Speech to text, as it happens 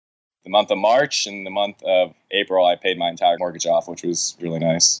the month of March and the month of April, I paid my entire mortgage off, which was really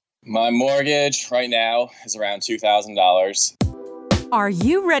nice. My mortgage right now is around $2,000. Are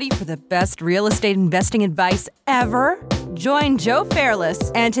you ready for the best real estate investing advice ever? Join Joe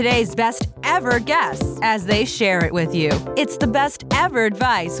Fairless and today's best ever guests as they share it with you. It's the best ever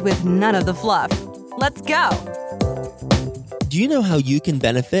advice with none of the fluff. Let's go. Do you know how you can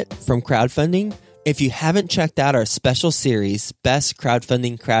benefit from crowdfunding? If you haven't checked out our special series, Best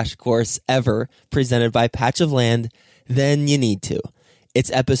Crowdfunding Crash Course Ever, presented by Patch of Land, then you need to.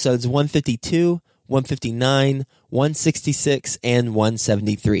 It's episodes 152, 159, 166, and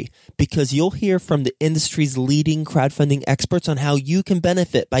 173, because you'll hear from the industry's leading crowdfunding experts on how you can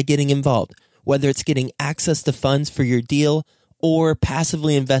benefit by getting involved, whether it's getting access to funds for your deal or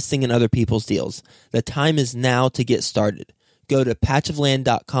passively investing in other people's deals. The time is now to get started. Go to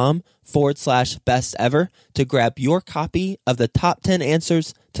patchofland.com/best ever to grab your copy of the top 10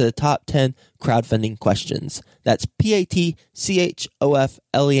 answers to the top 10 crowdfunding questions. That's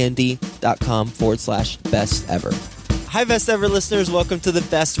patchofland.com/best ever. Hi, Best Ever listeners. Welcome to the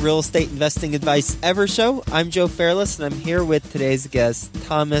Best Real Estate Investing Advice Ever show. I'm Joe Fairless, and I'm here with today's guest,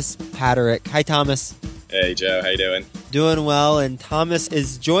 Thomas Paterick. Hi, Thomas. Hey, Joe. How you doing? Doing well, and Thomas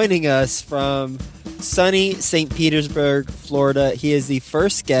is joining us from sunny St. Petersburg, Florida. He is the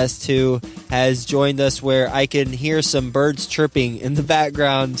first guest who has joined us where I can hear some birds chirping in the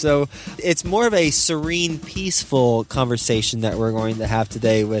background. So it's more of a serene, peaceful conversation that we're going to have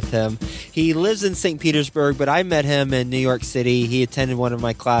today with him. He lives in St. Petersburg, but I met him in New York City. He attended one of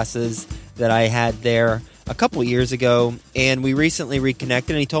my classes that I had there a couple years ago, and we recently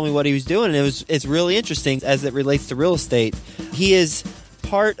reconnected, and he told me what he was doing, and it's really interesting as it relates to real estate. He is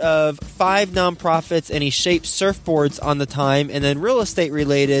part of 5 nonprofits, and he shapes surfboards on the time. And then real estate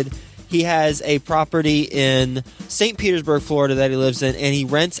related, he has a property in St. Petersburg, Florida that he lives in, and he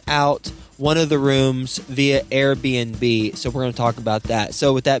rents out one of the rooms via Airbnb. So we're going to talk about that.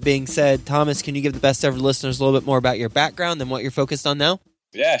 So with that being said, Thomas, can you give the Best Ever listeners a little bit more about your background and what you're focused on now?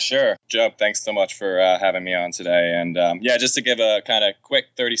 Yeah, sure. Joe, thanks so much for having me on today. And just to give a kind of quick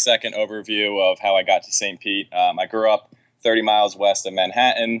 30-second overview of how I got to St. Pete. I grew up 30 miles west of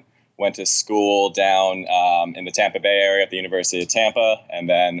Manhattan, went to school down in the Tampa Bay area at the University of Tampa. And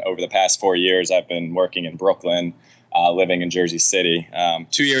then over the past 4 years, I've been working in Brooklyn, living in Jersey City. 2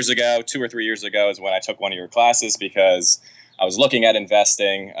 or 3 years ago is when I took one of your classes because I was looking at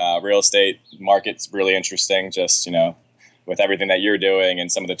investing. Real estate market's really interesting, just, with everything that you're doing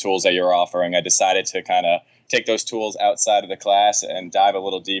and some of the tools that you're offering. I decided to kind of take those tools outside of the class and dive a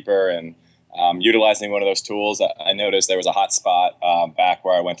little deeper. And utilizing one of those tools, I noticed there was a hot spot back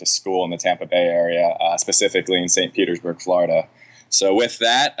where I went to school in the Tampa Bay area, specifically in St. Petersburg, Florida. So with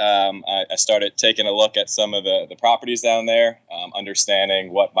that, I started taking a look at some of the properties down there,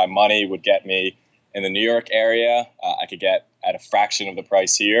 understanding what my money would get me in the New York area. I could get at a fraction of the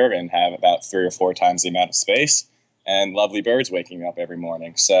price here and have about 3 or 4 times the amount of space and lovely birds waking up every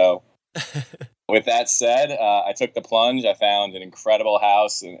morning. So with that said, I took the plunge. I found an incredible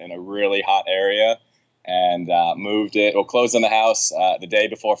house in a really hot area and closed on the house the day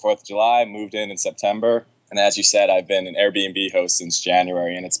before 4th of July, moved in September. And as you said, I've been an Airbnb host since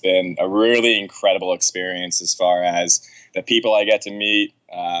January, and it's been a really incredible experience as far as the people I get to meet.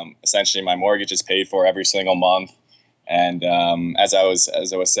 Essentially, my mortgage is paid for every single month. And as I was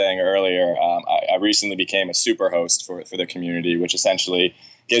saying earlier, I recently became a super host for the community, which essentially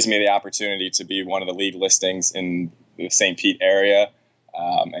gives me the opportunity to be one of the lead listings in the St. Pete area,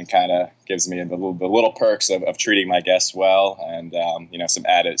 and kind of gives me the little perks of treating my guests well, and some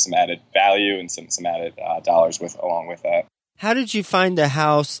added value and some added dollars along with that. How did you find a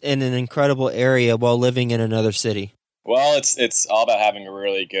house in an incredible area while living in another city? Well, it's all about having a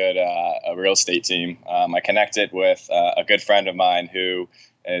really good a real estate team. I connected with a good friend of mine who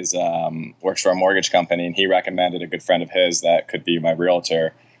works for a mortgage company, and he recommended a good friend of his that could be my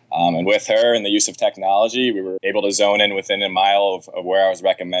realtor. And with her and the use of technology, we were able to zone in within a mile of where I was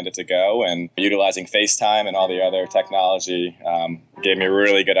recommended to go, and utilizing FaceTime and all the other technology gave me a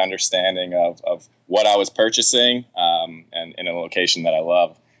really good understanding of what I was purchasing and in a location that I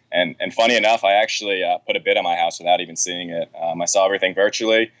love. And funny enough, I actually put a bid on my house without even seeing it. I saw everything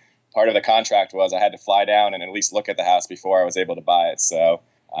virtually. Part of the contract was I had to fly down and at least look at the house before I was able to buy it. So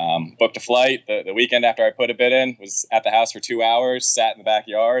booked a flight the weekend after I put a bid in, was at the house for 2 hours, sat in the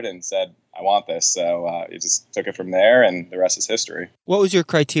backyard and said, I want this. So it just took it from there, and the rest is history. What was your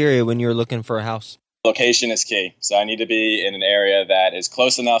criteria when you were looking for a house? Location is key. So I need to be in an area that is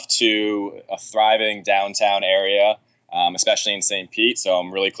close enough to a thriving downtown area. especially in St. Pete. So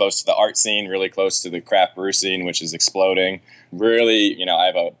I'm really close to the art scene, really close to the craft brew scene, which is exploding. Really, I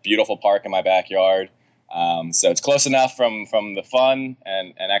have a beautiful park in my backyard. So it's close enough from the fun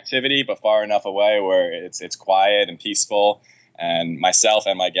and activity, but far enough away where it's quiet and peaceful. And myself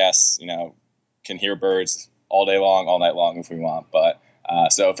and my guests, can hear birds all day long, all night long if we want. But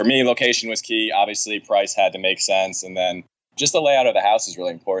so for me, location was key. Obviously, price had to make sense. And then just the layout of the house is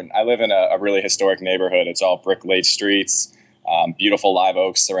really important. I live in a really historic neighborhood. It's all brick laid streets, beautiful live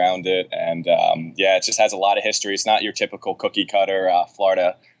oaks surround it. And it just has a lot of history. It's not your typical cookie cutter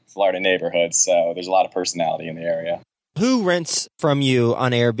Florida neighborhood. So there's a lot of personality in the area. Who rents from you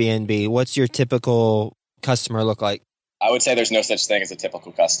on Airbnb? What's your typical customer look like? I would say there's no such thing as a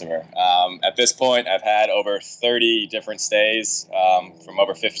typical customer. At this point, I've had over 30 different stays from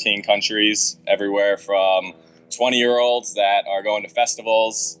over 15 countries, everywhere from 20-year-olds that are going to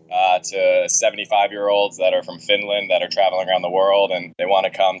festivals to 75-year-olds that are from Finland that are traveling around the world, and they want to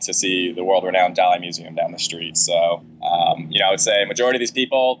come to see the world-renowned Dali Museum down the street. So, I would say majority of these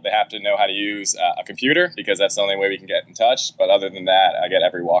people, they have to know how to use a computer because that's the only way we can get in touch. But other than that, I get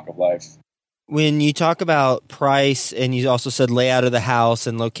every walk of life. When you talk about price, and you also said layout of the house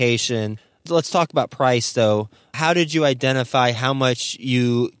and location, let's talk about price, though. How did you identify how much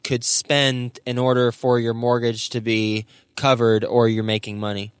you could spend in order for your mortgage to be covered or you're making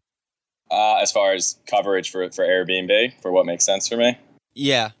money? As far as coverage for Airbnb, for what makes sense for me?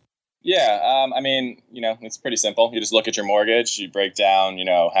 Yeah. Yeah. It's pretty simple. You just look at your mortgage, you break down,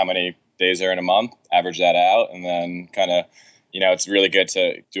 how many days are in a month, average that out, and then kind of, it's really good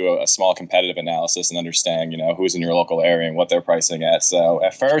to do a small competitive analysis and understand, who's in your local area and what they're pricing at. So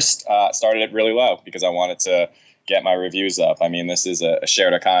at first, started it really low because I wanted to get my reviews up. I mean, this is a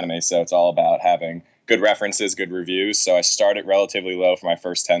shared economy, so it's all about having good references, good reviews. So I started relatively low for my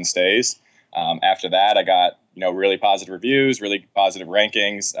first 10 stays. After that, I got, really positive reviews, really positive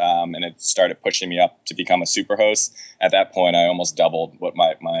rankings, and it started pushing me up to become a super host. At that point, I almost doubled what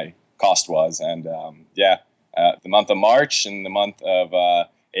my cost was. And the month of March and the month of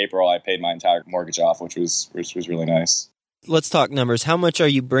April, I paid my entire mortgage off, which was really nice. Let's talk numbers. How much are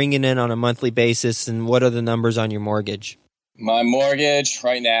you bringing in on a monthly basis, and what are the numbers on your mortgage? My mortgage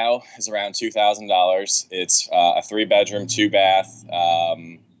right now is around $2,000. It's a 3-bedroom, 2-bath,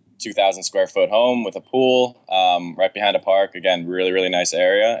 2,000 square foot home with a pool right behind a park. Again, really, really nice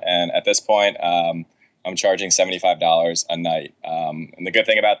area. And at this point, I'm charging $75 a night. And the good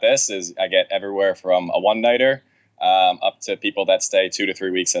thing about this is I get everywhere from a one-nighter up to people that stay 2 to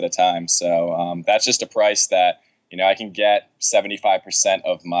 3 weeks at a time. So that's just a price that, I can get 75%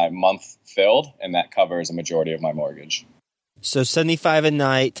 of my month filled, and that covers a majority of my mortgage. So $75 a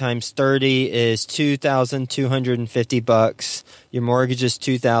night times 30 is $2,250. Your mortgage is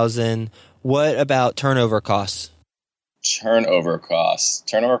 $2,000. What about turnover costs? Turnover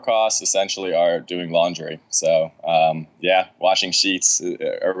costs essentially are doing laundry. So, washing sheets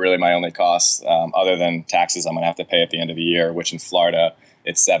are really my only costs, other than taxes I'm going to have to pay at the end of the year, which in Florida,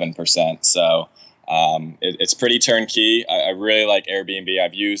 it's 7%. So it's pretty turnkey. I really like Airbnb.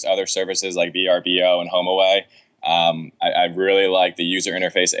 I've used other services like VRBO and HomeAway. I really like the user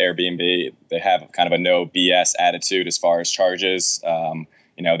interface Airbnb. They have kind of a no BS attitude as far as charges.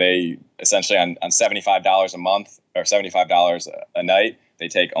 They essentially on $75 a month or $75 a night, they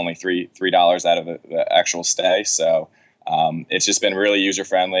take only $3 out of the actual stay. So it's just been really user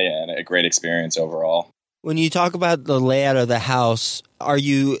friendly and a great experience overall. When you talk about the layout of the house, are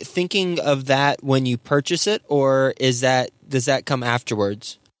you thinking of that when you purchase it, or does that come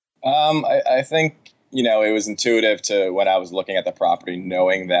afterwards? I think, it was intuitive to when I was looking at the property,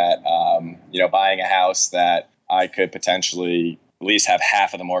 knowing that, buying a house that I could potentially at least have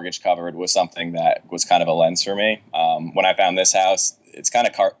half of the mortgage covered was something that was kind of a lens for me. When I found this house, it's kind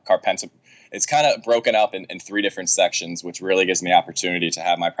of it's kind of broken up in 3 different sections, which really gives me opportunity to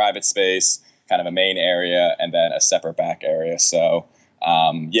have my private space, kind of a main area, and then a separate back area. So,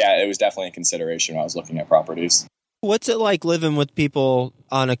 it was definitely a consideration when I was looking at properties. What's it like living with people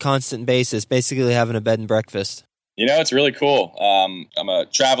on a constant basis, basically having a bed and breakfast? It's really cool. I'm a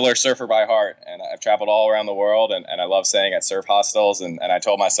traveler, surfer by heart, and I've traveled all around the world, and I love staying at surf hostels. And I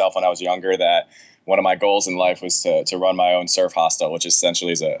told myself when I was younger that one of my goals in life was to run my own surf hostel, which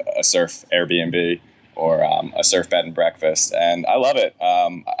essentially is a surf Airbnb or a surf bed and breakfast. And I love it.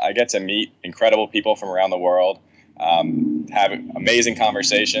 I get to meet incredible people from around the world, have amazing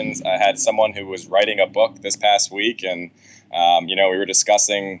conversations. I had someone who was writing a book this past week, and, we were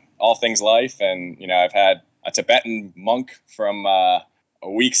discussing all things life. And, I've had a Tibetan monk from a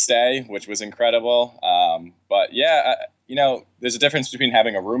week stay, which was incredible. there's a difference between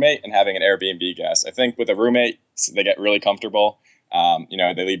having a roommate and having an Airbnb guest. I think with a roommate, they get really comfortable.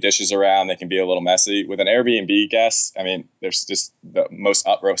 They leave dishes around. They can be a little messy. With an Airbnb guest, I mean, there's just the most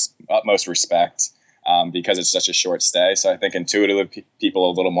utmost respect because it's such a short stay. So I think intuitively, people are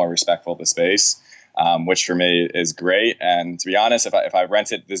a little more respectful of the space, which for me is great. And to be honest, if I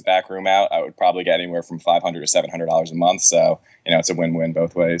rented this back room out, I would probably get anywhere from $500 to $700 a month. So, it's a win-win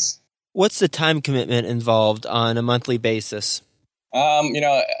both ways. What's the time commitment involved on a monthly basis?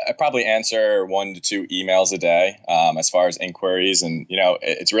 I probably answer 1 to 2 emails a day as far as inquiries. And,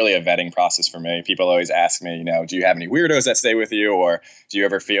 it's really a vetting process for me. People always ask me, do you have any weirdos that stay with you? Or do you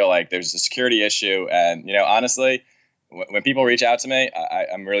ever feel like there's a security issue? And, honestly, when people reach out to me,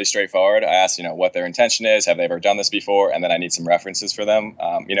 I'm really straightforward. I ask, what their intention is. Have they ever done this before? And then I need some references for them.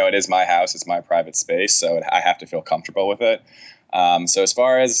 It is my house. It's my private space. So I have to feel comfortable with it. So as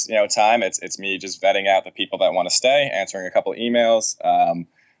far as, time, it's me just vetting out the people that want to stay, answering a couple of emails.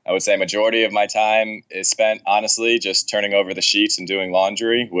 I would say majority of my time is spent, honestly, just turning over the sheets and doing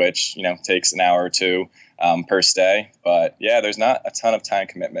laundry, which, takes an hour or two per stay. But yeah, there's not a ton of time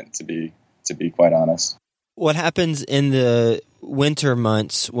commitment to be quite honest. What happens in the winter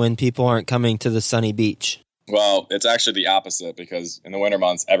months when people aren't coming to the sunny beach? Well, it's actually the opposite because in the winter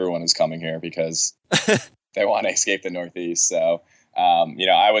months, everyone is coming here because they want to escape the Northeast. So,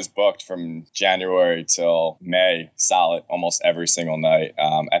 I was booked from January till May, solid, almost every single night.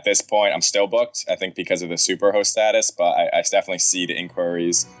 At this point, I'm still booked, I think because of the superhost status, but I definitely see the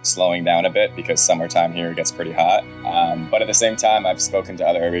inquiries slowing down a bit because summertime here gets pretty hot. But at the same time, I've spoken to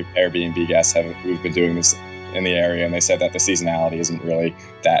other Airbnb guests who've been doing this in the area, and they said that the seasonality isn't really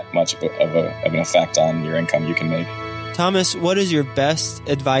that much of an effect on your income you can make. Thomas, what is your best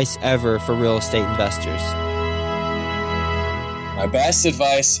advice ever for real estate investors? My best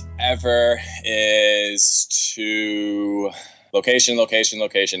advice ever is to location.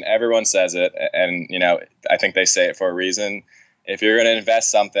 Everyone says it, and I think they say it for a reason. If you're going to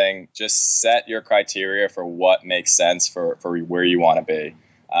invest something, just set your criteria for what makes sense for where you want to be.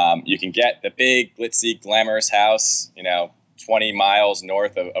 You can get the big, glitzy, glamorous house, 20 miles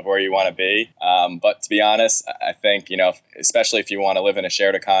north of where you want to be. But to be honest, I think, especially if you want to live in a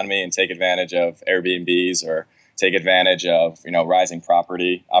shared economy and take advantage of Airbnbs or take advantage of, rising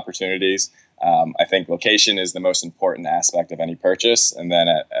property opportunities, I think location is the most important aspect of any purchase. And then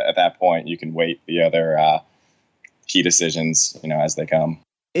at that point, you can weight the other key decisions, as they come.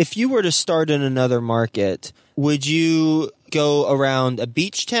 If you were to start in another market, would you go around a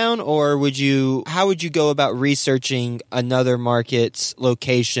beach town, or how would you go about researching another market's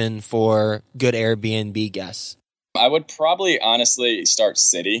location for good Airbnb guests? I would probably honestly start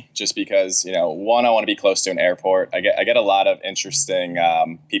city just because, one, I want to be close to an airport. I get a lot of interesting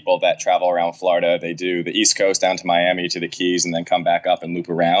people that travel around Florida. They do the East Coast down to Miami to the Keys and then come back up and loop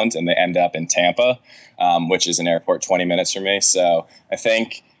around, and they end up in Tampa, which is an airport 20 minutes from me. So I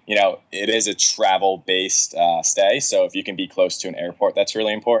think, it is a travel-based stay. So if you can be close to an airport, that's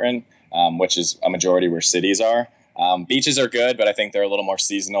really important, which is a majority where cities are. Beaches are good, but I think they're a little more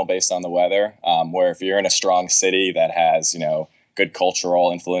seasonal based on the weather, where if you're in a strong city that has, good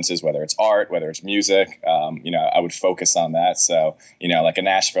cultural influences, whether it's art, whether it's music, I would focus on that. So, like a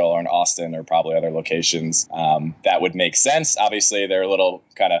Nashville or an Austin or probably other locations, that would make sense. Obviously, they're a little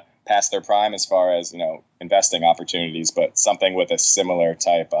kind of past their prime as far as, investing opportunities, but something with a similar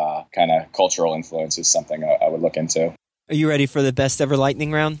type kind of cultural influence is something I would look into. Are you ready for the best ever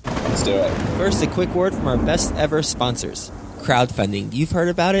lightning round? Let's do it. First, a quick word from our best ever sponsors. Crowdfunding. You've heard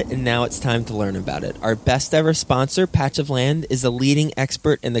about it, and now it's time to learn about it. Our best ever sponsor, Patch of Land, is a leading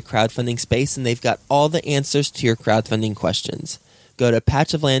expert in the crowdfunding space, and they've got all the answers to your crowdfunding questions. Go to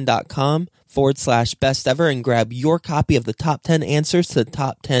patchofland.com/best ever and grab your copy of the top 10 answers to the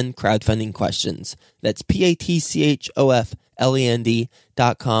top 10 crowdfunding questions. That's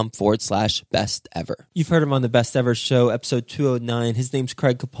patchofland.com/best ever. You've heard him on the Best Ever Show, episode 209. His name's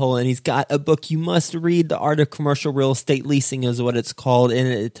Craig Coppola, and he's got a book you must read. The Art of Commercial Real Estate Leasing is what it's called, and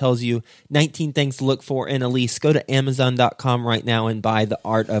it tells you 19 things to look for in a lease. Go to Amazon.com right now and buy The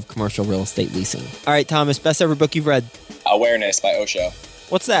Art of Commercial Real Estate Leasing. All right, Thomas, best ever book you've read? Awareness by Osho.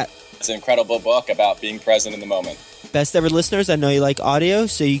 What's that? It's an incredible book about being present in the moment. Best Ever listeners, I know you like audio,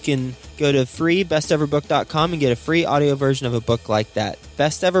 so you can go to freebesteverbook.com and get a free audio version of a book like that.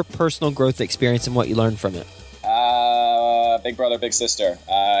 Best ever personal growth experience and what you learned from it. Big brother, big sister.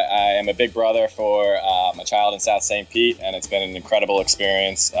 I am a big brother for a child in South St. Pete, and it's been an incredible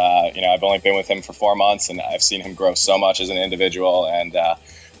experience. I've only been with him for 4 months, and I've seen him grow so much as an individual, and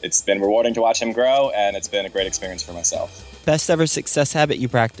it's been rewarding to watch him grow, and it's been a great experience for myself. Best ever success habit you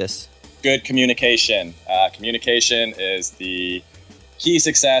practice. Good communication. communication is the key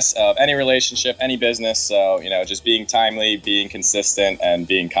success of any relationship, any business. So, just being timely, being consistent, and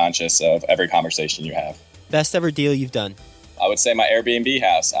being conscious of every conversation you have. Best ever deal you've done? I would say my Airbnb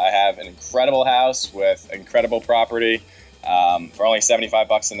house. I have an incredible house with incredible property. For only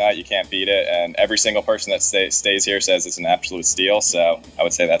 $75 a night, you can't beat it. And every single person that stays here says it's an absolute steal. So I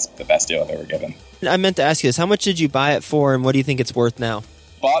would say that's the best deal I've ever given. I meant to ask you this. How much did you buy it for, and what do you think it's worth now?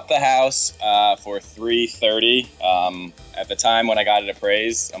 Bought the house for $330. At the time when I got it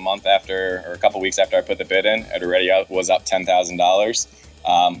appraised, a couple weeks after I put the bid in, it already was up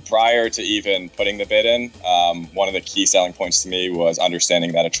 $10,000. Prior to even putting the bid in, one of the key selling points to me was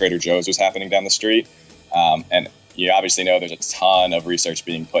understanding that a Trader Joe's was happening down the street. And you obviously know there's a ton of research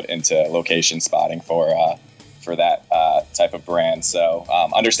being put into location spotting for that type of brand. So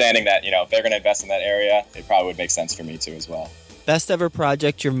understanding that, if they're going to invest in that area, it probably would make sense for me too as well. Best ever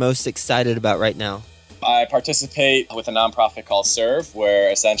project you're most excited about right now? I participate with a nonprofit called Serve,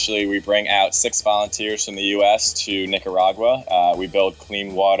 where essentially we bring out 6 volunteers from the U.S. to Nicaragua. We build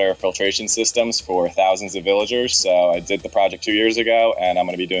clean water filtration systems for thousands of villagers. So I did the project 2 years ago, and I'm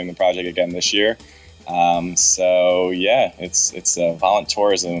going to be doing the project again this year. It's a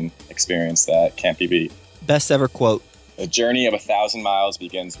voluntourism experience that can't be beat. Best ever quote? The journey of 1,000 miles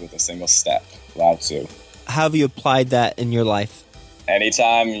begins with a single step. Lao Tzu. How have you applied that in your life?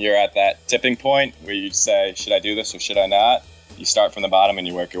 Anytime you're at that tipping point where you say, should I do this or should I not? You start from the bottom and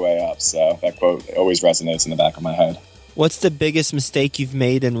you work your way up. So that quote always resonates in the back of my head. What's the biggest mistake you've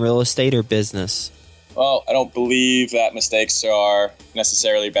made in real estate or business? Well, I don't believe that mistakes are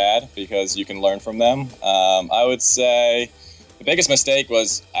necessarily bad because you can learn from them. I would say the biggest mistake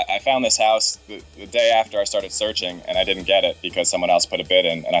was I found this house the day after I started searching, and I didn't get it because someone else put a bid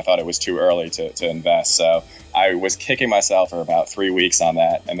in, and I thought it was too early to invest. So I was kicking myself for about 3 weeks on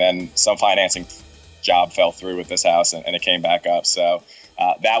that, and then some financing job fell through with this house, and it came back up. So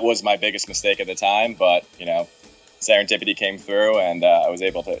that was my biggest mistake at the time, but serendipity came through, and I was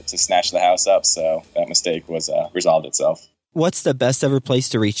able to snatch the house up. So that mistake was resolved itself. What's the best ever place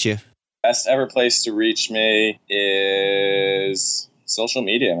to reach you? Best ever place to reach me is social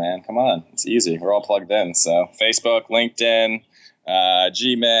media, man. Come on. It's easy. We're all plugged in. So Facebook, LinkedIn,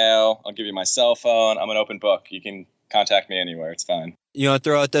 Gmail. I'll give you my cell phone. I'm an open book. You can contact me anywhere. It's fine. You want to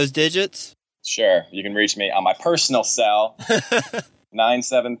throw out those digits? Sure. You can reach me on my personal cell,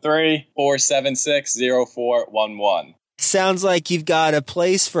 973-476-0411. Sounds like you've got a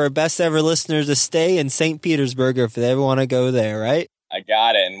place for best ever listeners to stay in St. Petersburg if they ever want to go there, right? I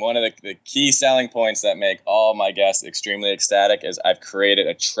got it. And one of the key selling points that make all my guests extremely ecstatic is I've created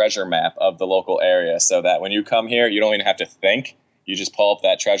a treasure map of the local area so that when you come here, you don't even have to think. You just pull up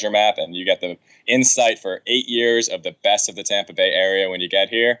that treasure map and you get the insight for 8 years of the best of the Tampa Bay area when you get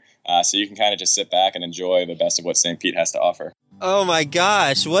here. So you can kind of just sit back and enjoy the best of what St. Pete has to offer. Oh my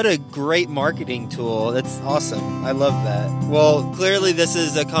gosh, what a great marketing tool. That's awesome. I love that. Well, clearly this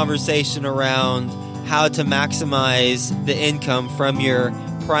is a conversation around how to maximize the income from your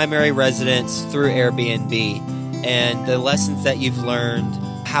primary residence through Airbnb and the lessons that you've learned,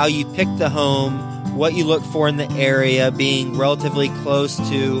 how you pick the home, what you look for in the area, being relatively close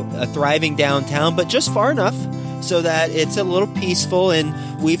to a thriving downtown, but just far enough so that it's a little peaceful. And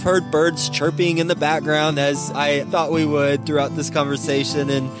we've heard birds chirping in the background, as I thought we would throughout this conversation.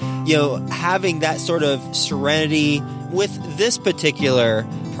 And, having that sort of serenity with this particular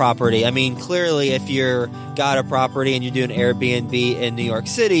property. I mean, clearly, if you're got a property and you're doing Airbnb in New York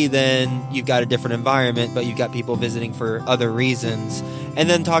City, then you've got a different environment, but you've got people visiting for other reasons. And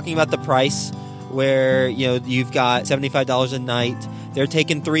then talking about the price, where you've got $75 a night, they're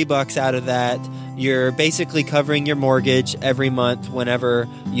taking $3 out of that. You're basically covering your mortgage every month whenever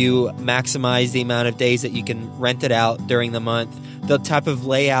you maximize the amount of days that you can rent it out during the month. The type of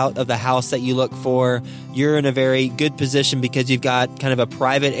layout of the house that you look for, you're in a very good position because you've got kind of a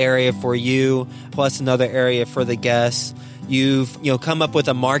private area for you plus another area for the guests. You've come up with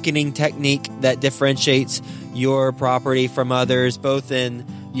a marketing technique that differentiates your property from others, both in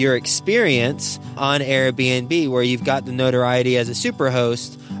your experience on Airbnb, where you've got the notoriety as a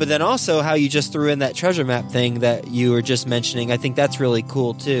superhost, but then also how you just threw in that treasure map thing that you were just mentioning. I think that's really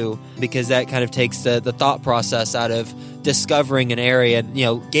cool too, because that kind of takes the thought process out of discovering an area.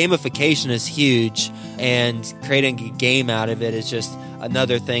 Gamification is huge, and creating a game out of it is just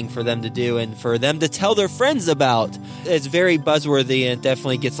another thing for them to do and for them to tell their friends about. It's very buzzworthy and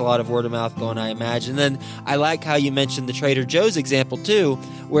definitely gets a lot of word of mouth going, I imagine. And then I like how you mentioned the Trader Joe's example too,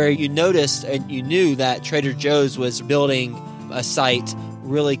 where you noticed and you knew that Trader Joe's was building a site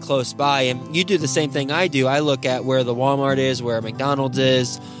really close by. And you do the same thing I do. I look at where the Walmart is, where McDonald's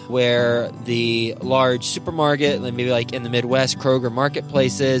is, where the large supermarket, maybe like in the Midwest, Kroger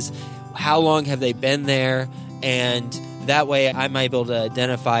Marketplace is. How long have they been there? And that way I might be able to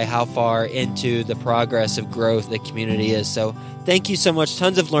identify how far into the progress of growth the community is. So thank you so much.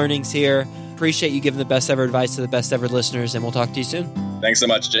 Tons of learnings here. Appreciate you giving the best ever advice to the best ever listeners, and we'll talk to you soon. Thanks so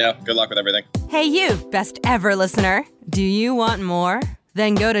much, Joe. Good luck with everything. Hey, you, best ever listener. Do you want more?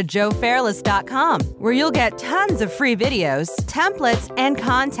 Then go to joefairless.com, where you'll get tons of free videos, templates, and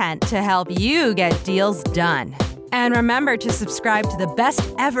content to help you get deals done. And remember to subscribe to the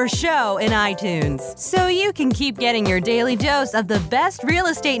Best Ever Show in iTunes, so you can keep getting your daily dose of the best real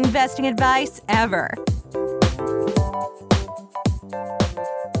estate investing advice ever.